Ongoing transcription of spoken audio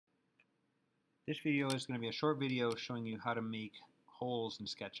This video is going to be a short video showing you how to make holes in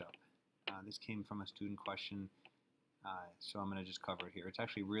Sketchup. This came from a student question, so I'm going to just cover it here. It's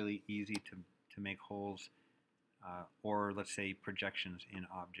actually really easy to make holes or let's say projections in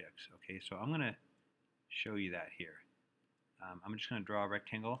objects. Okay, so I'm going to show you that here. I'm just going to draw a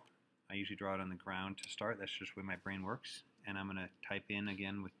rectangle. I usually draw it on the ground to start. That's just the way my brain works. And I'm going to type in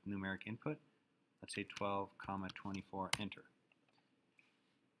again with numeric input. Let's say 12, 24, enter.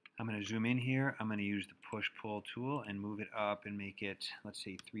 I'm going to zoom in here. I'm going to use the push-pull tool and move it up and make it, let's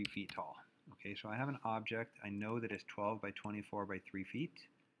say, 3 feet tall. Okay, so I have an object. I know that it's 12 by 24 by 3 feet.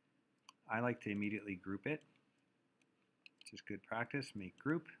 I like to immediately group it. It's just good practice. Make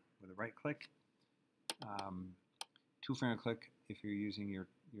group with a right click. 2-finger click if you're using your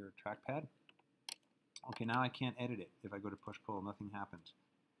trackpad. Okay, now I can't edit it. If I go to push-pull, nothing happens.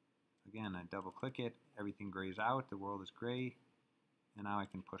 Again, I double click it. Everything grays out. The world is gray. And now I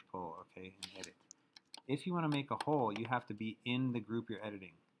can push-pull, okay, and edit. If you want to make a hole, you have to be in the group you're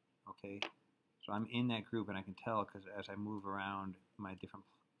editing, okay? So I'm in that group, and I can tell because as I move around, my different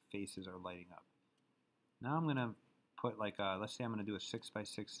faces are lighting up. Now I'm going to put like a, let's say I'm going to do a 6 by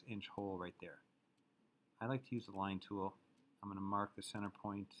 6 inch hole right there. I like to use the line tool. I'm going to mark the center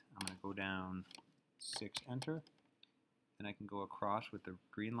point. I'm going to go down 6, enter. Then I can go across with the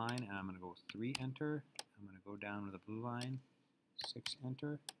green line, and I'm going to go 3, enter. I'm going to go down with the blue line. 6,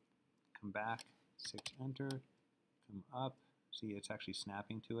 enter, come back, 6, enter, come up. See, it's actually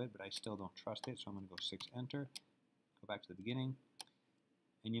snapping to it, but I still don't trust it, so I'm going to go 6, enter, go back to the beginning.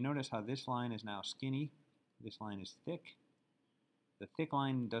 And you notice how this line is now skinny, this line is thick. The thick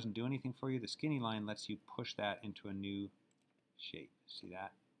line doesn't do anything for you. The skinny line lets you push that into a new shape. See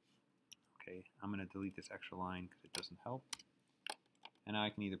that? Okay, I'm going to delete this extra line because it doesn't help. And now I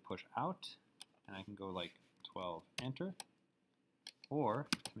can either push out, and I can go like 12, enter. Or,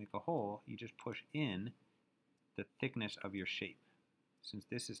 to make a hole, you just push in the thickness of your shape. Since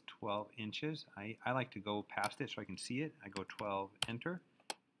this is 12 inches, I like to go past it so I can see it. I go 12, enter.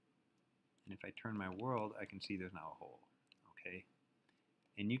 And if I turn my world, I can see there's now a hole. Okay?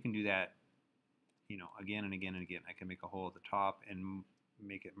 And you can do that, you know, again and again and again. I can make a hole at the top and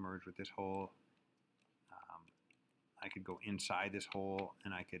make it merge with this hole. I could go inside this hole,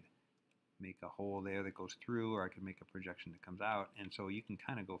 and I could make a hole there that goes through, or I could make a projection that comes out, and so you can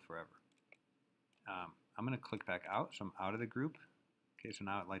kind of go forever. I'm going to click back out, so I'm out of the group. Okay, so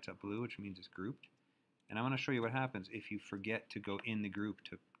now it lights up blue, which means it's grouped. And I'm going to show you what happens if you forget to go in the group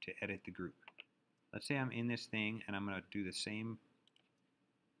to edit the group. Let's say I'm in this thing, and I'm going to do the same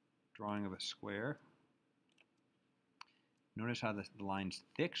drawing of a square. Notice how the line's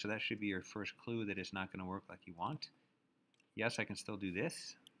thick, so that should be your first clue that it's not going to work like you want. Yes, I can still do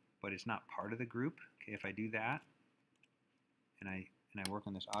this, but it's not part of the group. Okay, if I do that and I work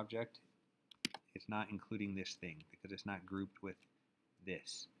on this object, it's not including this thing because it's not grouped with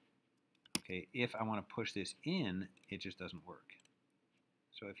this. Okay, if I want to push this in, it just doesn't work.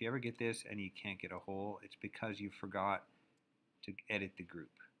 So if you ever get this and you can't get a hole, it's because you forgot to edit the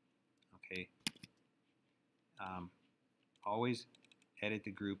group. Okay, always edit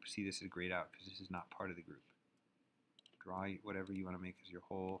the group. See, this is grayed out because this is not part of the group. Draw whatever you want to make as your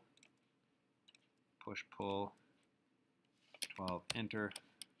hole. Push, pull, 12, enter,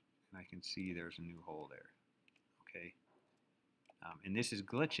 and I can see there's a new hole there. Okay, and this is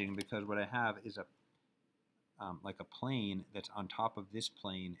glitching because what I have is a like a plane that's on top of this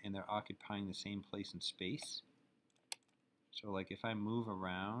plane, and they're occupying the same place in space. So like if I move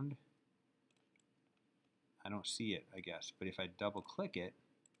around, I don't see it, I guess, but if I double click it,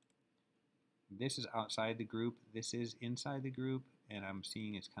 this is outside the group, this is inside the group, and I'm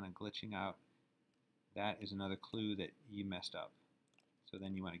seeing it's kind of glitching out. That is another clue that you messed up. So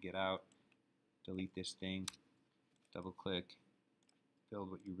then you want to get out, delete this thing, double click,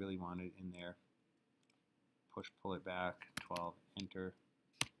 build what you really wanted in there, push, pull it back, 12, enter.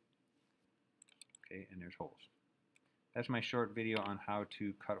 Okay, and there's holes. That's my short video on how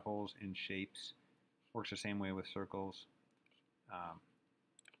to cut holes in shapes. Works the same way with circles.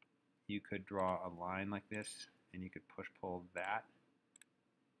 You could draw a line like this, and you could push, pull that.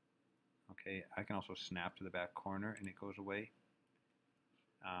 Okay, I can also snap to the back corner and it goes away.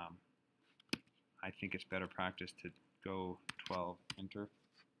 I think it's better practice to go 12, enter.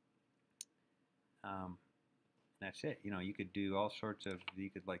 That's it. You know, you could do all sorts of, you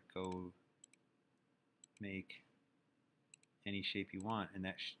could like go make any shape you want, and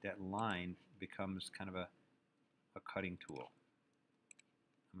that line becomes kind of a cutting tool.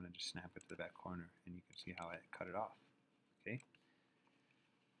 I'm going to just snap it to the back corner, and you can see how I cut it off. Okay.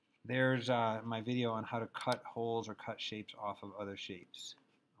 There's my video on how to cut holes or cut shapes off of other shapes.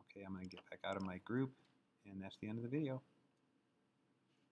 Okay, I'm going to get back out of my group, and that's the end of the video.